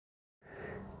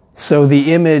So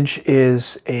the image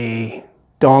is a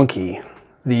donkey,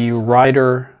 the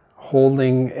rider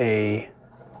holding a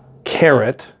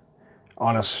carrot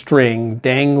on a string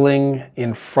dangling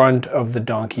in front of the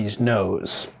donkey's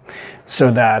nose,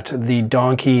 so that the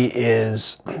donkey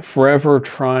is forever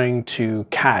trying to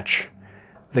catch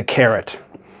the carrot.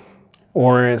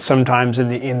 Or sometimes in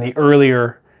the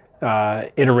earlier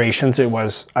iterations it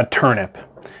was a turnip,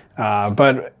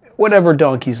 but whatever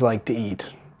donkeys like to eat.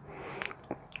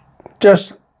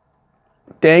 Just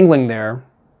dangling there,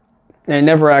 and it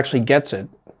never actually gets it,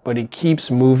 but it keeps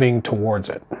moving towards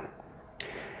it.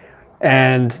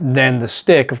 And then the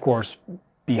stick, of course,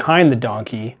 behind the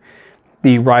donkey,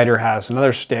 the rider has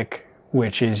another stick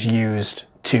which is used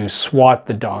to swat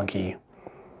the donkey.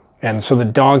 And so the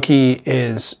donkey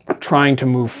is trying to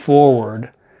move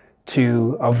forward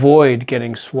to avoid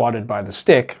getting swatted by the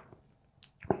stick,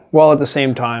 while at the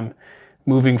same time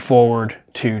moving forward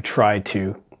to try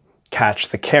to catch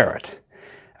the carrot.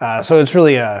 So it's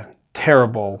really a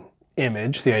terrible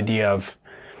image, the idea of,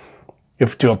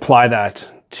 if to apply that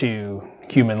to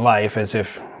human life as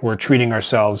if we're treating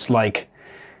ourselves like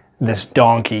this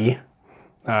donkey,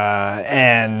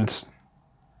 and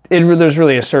there's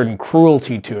really a certain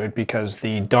cruelty to it, because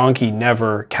the donkey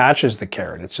never catches the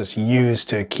carrot. It's just used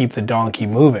to keep the donkey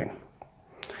moving.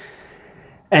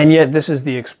 And yet this is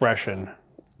the expression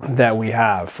that we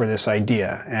have for this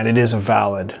idea, and it is a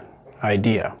valid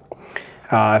idea.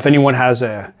 If anyone has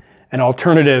an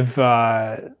alternative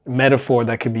metaphor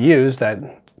that could be used,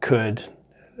 that could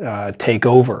take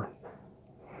over.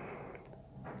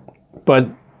 But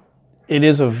it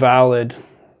is a valid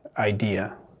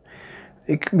idea.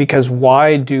 Because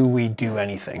why do we do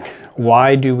anything?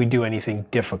 Why do we do anything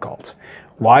difficult?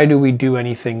 Why do we do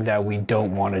anything that we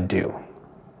don't want to do?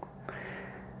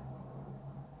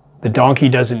 The donkey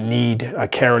doesn't need a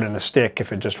carrot and a stick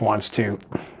if it just wants to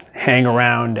hang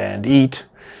around and eat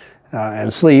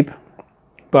and sleep.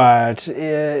 But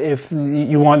if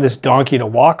you want this donkey to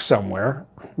walk somewhere,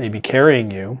 maybe carrying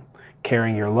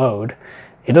your load,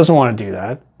 it doesn't want to do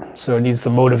that. So it needs the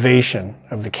motivation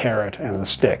of the carrot and the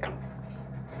stick.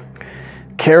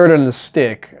 Carrot and the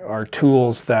stick are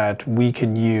tools that we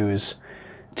can use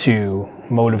to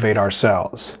motivate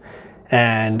ourselves.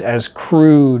 And as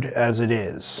crude as it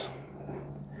is,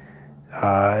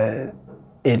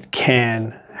 it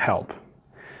can help.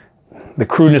 The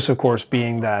crudeness, of course,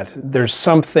 being that there's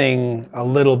something a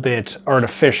little bit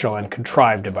artificial and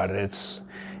contrived about it.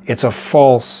 It's a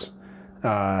false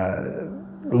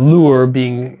lure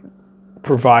being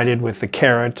provided with the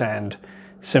carrot, and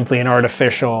simply an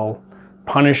artificial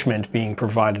punishment being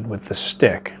provided with the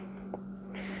stick.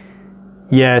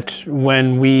 Yet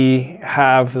when we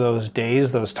have those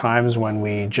days, those times when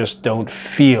we just don't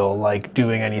feel like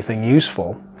doing anything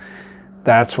useful,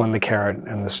 that's when the carrot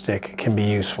and the stick can be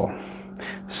useful.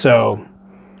 So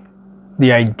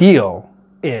the ideal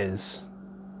is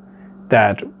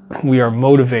that we are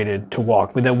motivated to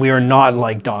walk, that we are not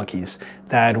like donkeys,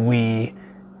 that we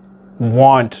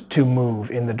want to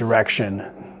move in the direction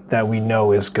that we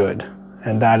know is good,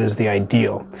 and that is the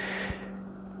ideal.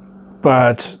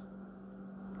 But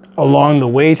along the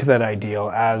way to that ideal,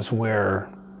 as we're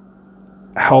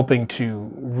helping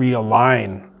to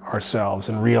realign ourselves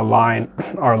and realign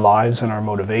our lives and our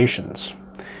motivations,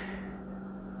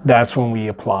 that's when we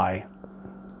apply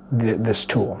this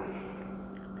tool.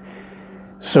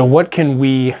 So what can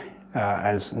we,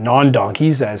 as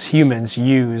non-donkeys, as humans,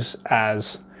 use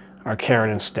as our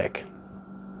carrot and stick?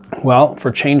 Well,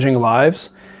 for changing lives,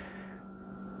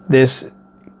 this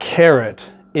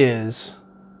carrot is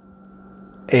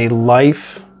a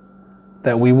life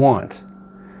that we want,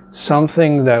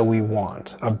 something that we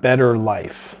want, a better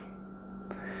life.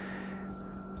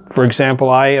 For example,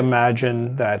 I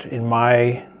imagine that in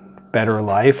my better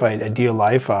life, ideal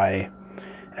life, I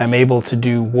am able to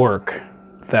do work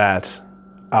that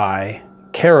I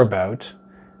care about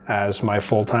as my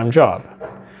full-time job,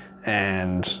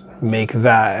 and make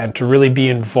that, and to really be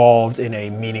involved in a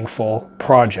meaningful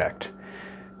project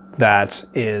that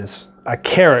is a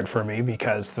carrot for me,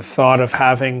 because the thought of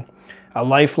having a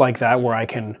life like that where I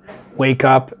can wake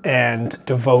up and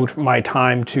devote my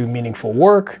time to meaningful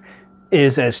work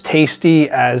is as tasty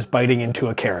as biting into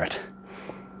a carrot.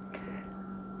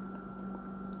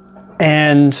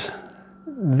 And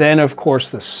then, of course,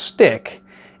 the stick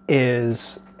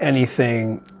is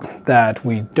anything that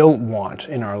we don't want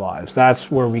in our lives. That's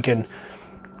where we can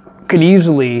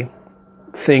easily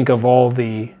think of all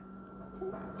the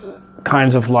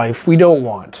kinds of life we don't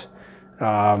want.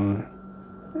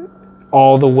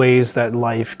 All the ways that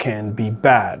life can be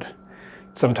bad.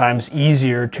 Sometimes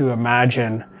easier to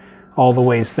imagine all the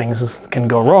ways things can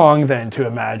go wrong than to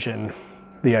imagine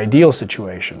the ideal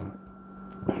situation.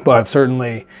 But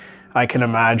certainly I can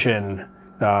imagine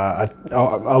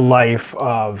a life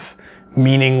of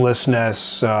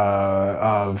meaninglessness,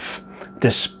 of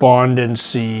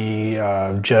despondency,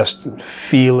 just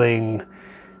feeling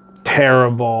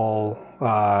terrible,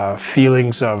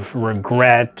 feelings of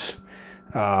regret,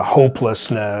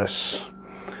 hopelessness,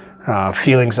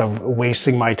 feelings of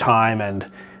wasting my time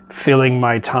and filling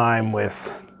my time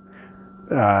with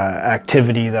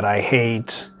activity that I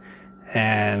hate,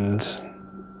 and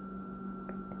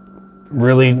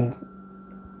really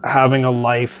having a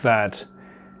life that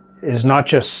is not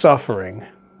just suffering,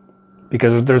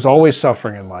 because there's always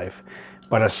suffering in life,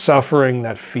 but a suffering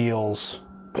that feels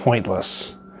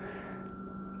pointless.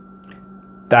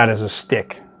 That is a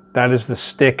stick. That is the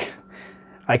stick.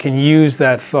 I can use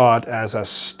that thought as a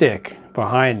stick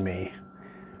behind me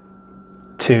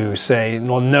to say,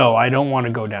 well, no, I don't want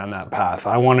to go down that path.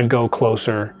 I want to go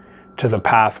closer to the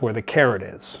path where the carrot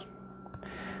is.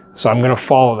 So I'm going to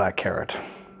follow that carrot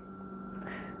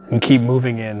and keep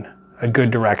moving in a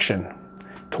good direction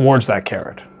towards that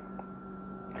carrot.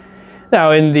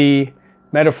 Now, in the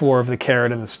metaphor of the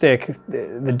carrot and the stick,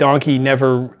 the donkey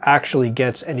never actually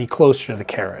gets any closer to the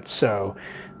carrot. So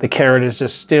the carrot is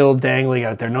just still dangling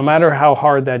out there. No matter how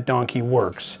hard that donkey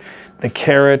works, the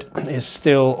carrot is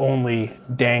still only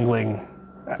dangling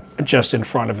just in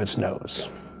front of its nose.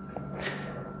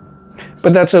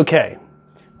 But that's okay,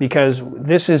 because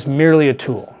this is merely a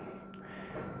tool.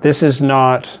 This is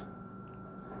not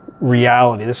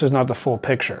reality. This is not the full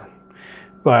picture,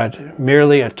 but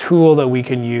merely a tool that we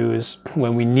can use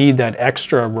when we need that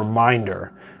extra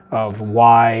reminder of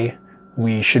why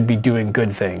we should be doing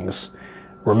good things.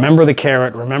 Remember the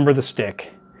carrot, remember the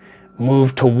stick,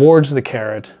 move towards the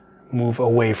carrot, move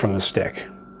away from the stick.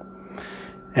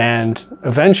 And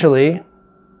eventually,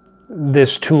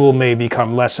 this tool may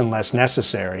become less and less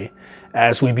necessary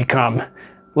as we become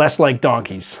less like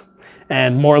donkeys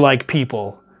and more like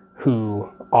people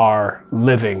who are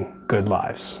living good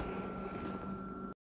lives.